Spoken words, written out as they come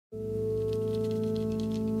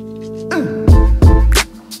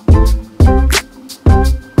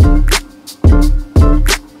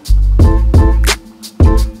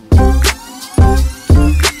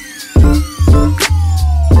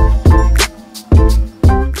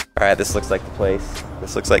right, this looks like the place.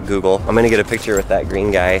 This looks like Google. I'm gonna get a picture with that green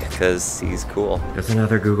guy because he's cool. There's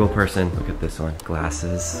another Google person. Look at this one.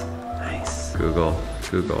 Glasses. Nice. Google,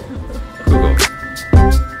 Google, Google.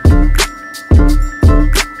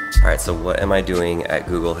 All right, so what am I doing at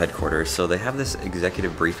Google headquarters? So they have this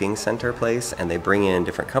executive briefing center place, and they bring in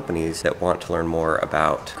different companies that want to learn more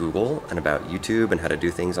about Google and about YouTube and how to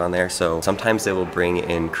do things on there. So sometimes they will bring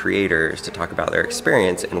in creators to talk about their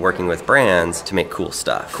experience in working with brands to make cool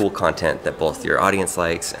stuff, cool content that both your audience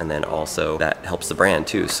likes and then also that helps the brand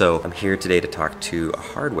too. So I'm here today to talk to a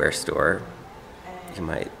hardware store. You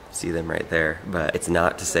might see them right there, but it's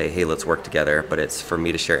not to say, hey, let's work together, but it's for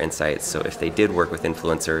me to share insights. So if they did work with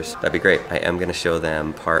influencers, that'd be great. I am gonna show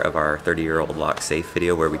them part of our 30-year-old lock safe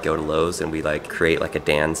video where we go to Lowe's and we like create like a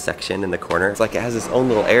Dan section in the corner. It's like it has its own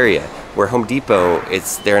little area where Home Depot,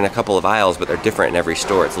 they're in a couple of aisles, but they're different in every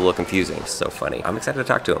store. It's a little confusing. It's so funny. I'm excited to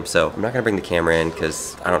talk to them. So I'm not gonna bring the camera in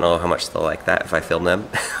because I don't know how much they'll like that if I film them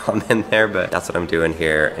on in there, but that's what I'm doing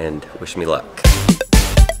here, and wish me luck.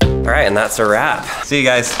 All right, and that's a wrap. See you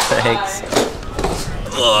guys, thanks.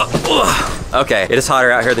 Okay, it is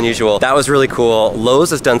hotter out here than usual. That was really cool.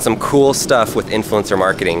 Lowe's has done some cool stuff with influencer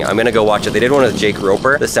marketing. I'm gonna go watch it. They did one with Jake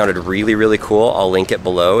Roper. This sounded really, really cool. I'll link it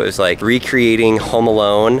below. It was like recreating Home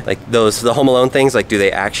Alone, like the Home Alone things, like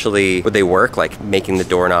would they work? Like making the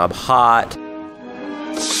doorknob hot,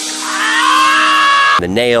 the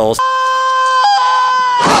nails,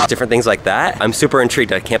 different things like that. I'm super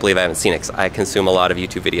intrigued. I can't believe I haven't seen it because I consume a lot of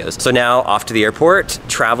YouTube videos. So now off to the airport,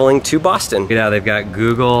 traveling to Boston. You know, they've got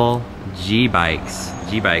Google G-Bikes.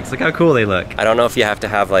 G-Bikes, look how cool they look. I don't know if you have to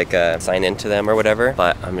have like a sign into them or whatever,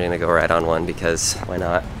 but I'm gonna go ride on one because why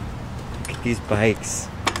not? Look at these bikes.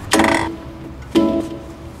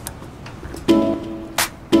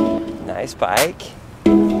 Nice bike.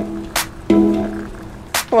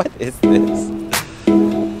 What is this?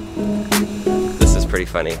 Pretty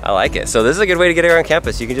funny. I like it. So this is a good way to get around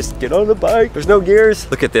campus. You can just get on the bike. There's no gears.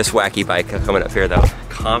 Look at this wacky bike coming up here though.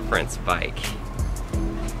 Conference bike.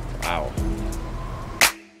 Wow.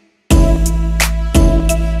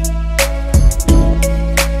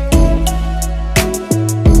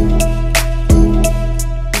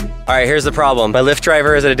 All right, here's the problem. My Lyft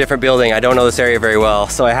driver is at a different building. I don't know this area very well,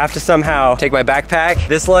 so I have to somehow take my backpack,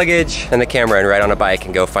 this luggage, and the camera and ride on a bike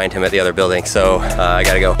and go find him at the other building. So I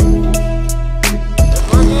gotta go.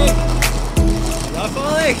 Not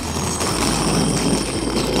falling.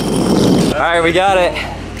 All right, we got it.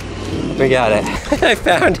 We got it. I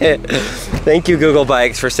found it. Thank you, Google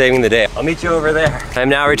Bikes, for saving the day. I'll meet you over there. I'm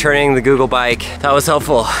now returning the Google Bike. That was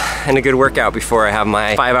helpful and a good workout before I have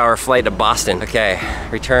my 5-hour flight to Boston. Okay,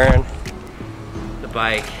 return the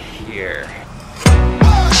bike here.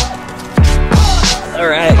 All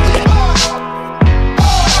right.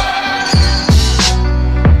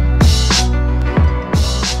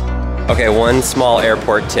 Okay, one small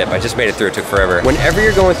airport tip. I just made it through, it took forever. Whenever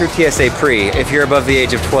you're going through TSA pre, if you're above the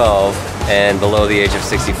age of 12 and below the age of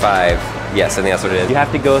 65, yes, I think that's what it is. You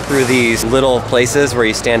have to go through these little places where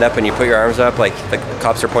you stand up and you put your arms up like the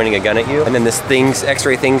cops are pointing a gun at you. And then this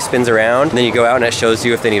X-ray thing spins around. And then you go out and it shows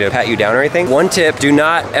you if they need to pat you down or anything. One tip, do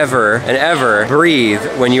not ever breathe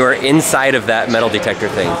when you are inside of that metal detector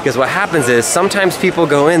thing. Because what happens is sometimes people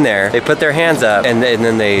go in there, they put their hands up and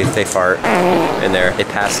then they fart in there. They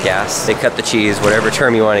pass gas, they cut the cheese, whatever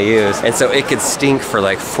term you want to use. And so it could stink for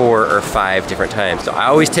like 4 or 5 different times. So I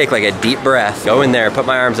always take like a deep breath, go in there, put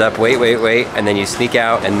my arms up, wait, and then you sneak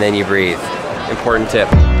out and then you breathe. Important tip.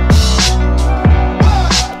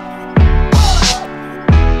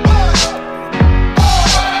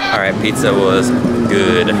 All right, pizza was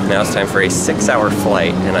good. Now it's time for a 6-hour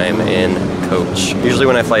flight and I am in coach. Usually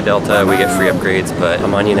when I fly Delta, we get free upgrades, but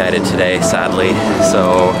I'm on United today, sadly.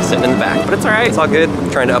 So sitting in the back, but it's all right, it's all good.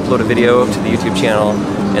 I'm trying to upload a video to the YouTube channel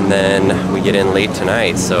and then we get in late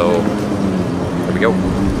tonight. So here we go.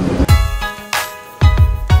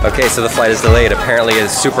 Okay, so the flight is delayed. Apparently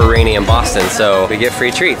it's super rainy in Boston, so we get free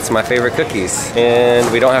treats, my favorite cookies.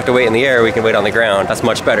 And we don't have to wait in the air, we can wait on the ground. That's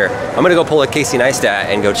much better. I'm gonna go pull a Casey Neistat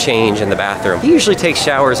and go change in the bathroom. He usually takes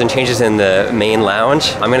showers and changes in the main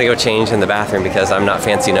lounge. I'm gonna go change in the bathroom because I'm not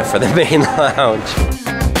fancy enough for the main lounge.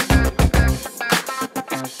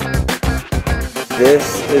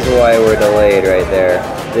 This is why we're delayed right there.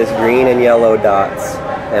 This green and yellow dots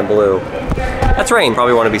and blue. That's rain,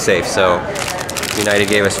 probably wanna be safe, so. United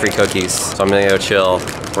gave us free cookies, so I'm gonna go chill,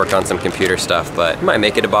 work on some computer stuff, but we might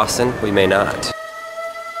make it to Boston, we may not.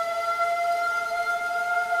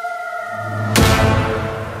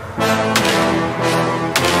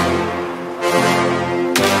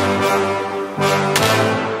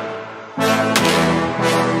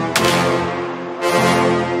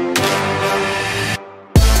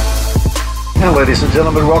 And ladies and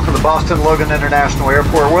gentlemen, welcome to Boston Logan International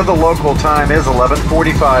Airport, where the local time is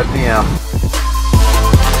 11:45 p.m.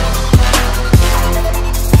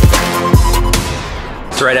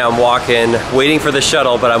 So right now I'm walking, waiting for the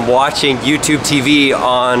shuttle, but I'm watching YouTube TV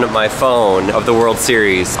on my phone of the World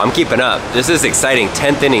Series. I'm keeping up. This is exciting.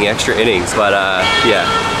 10th inning, extra innings, but yeah,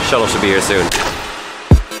 shuttle should be here soon.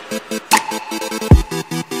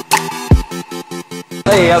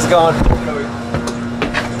 Hey, how's it going?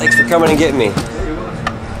 Thanks for coming and getting me.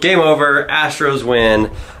 Game over, Astros win.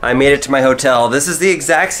 I made it to my hotel. This is the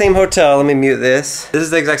exact same hotel, let me mute this. This is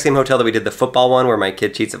the exact same hotel that we did the football one where my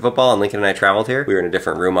kid cheats at football, and Lincoln and I traveled here. We were in a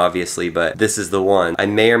different room obviously, but this is the one. I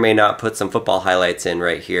may or may not put some football highlights in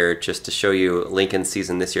right here just to show you Lincoln's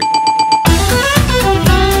season this year.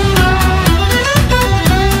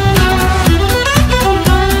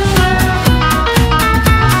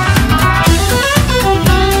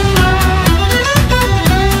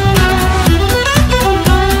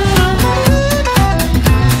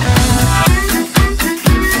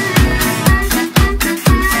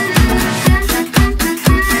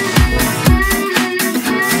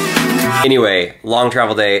 Anyway, long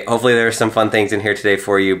travel day. Hopefully there's some fun things in here today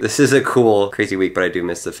for you. This is a cool, crazy week, but I do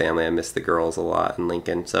miss the family. I miss the girls a lot in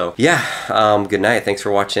Lincoln. So yeah, good night. Thanks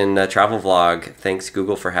for watching the travel vlog. Thanks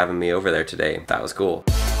Google for having me over there today. That was cool.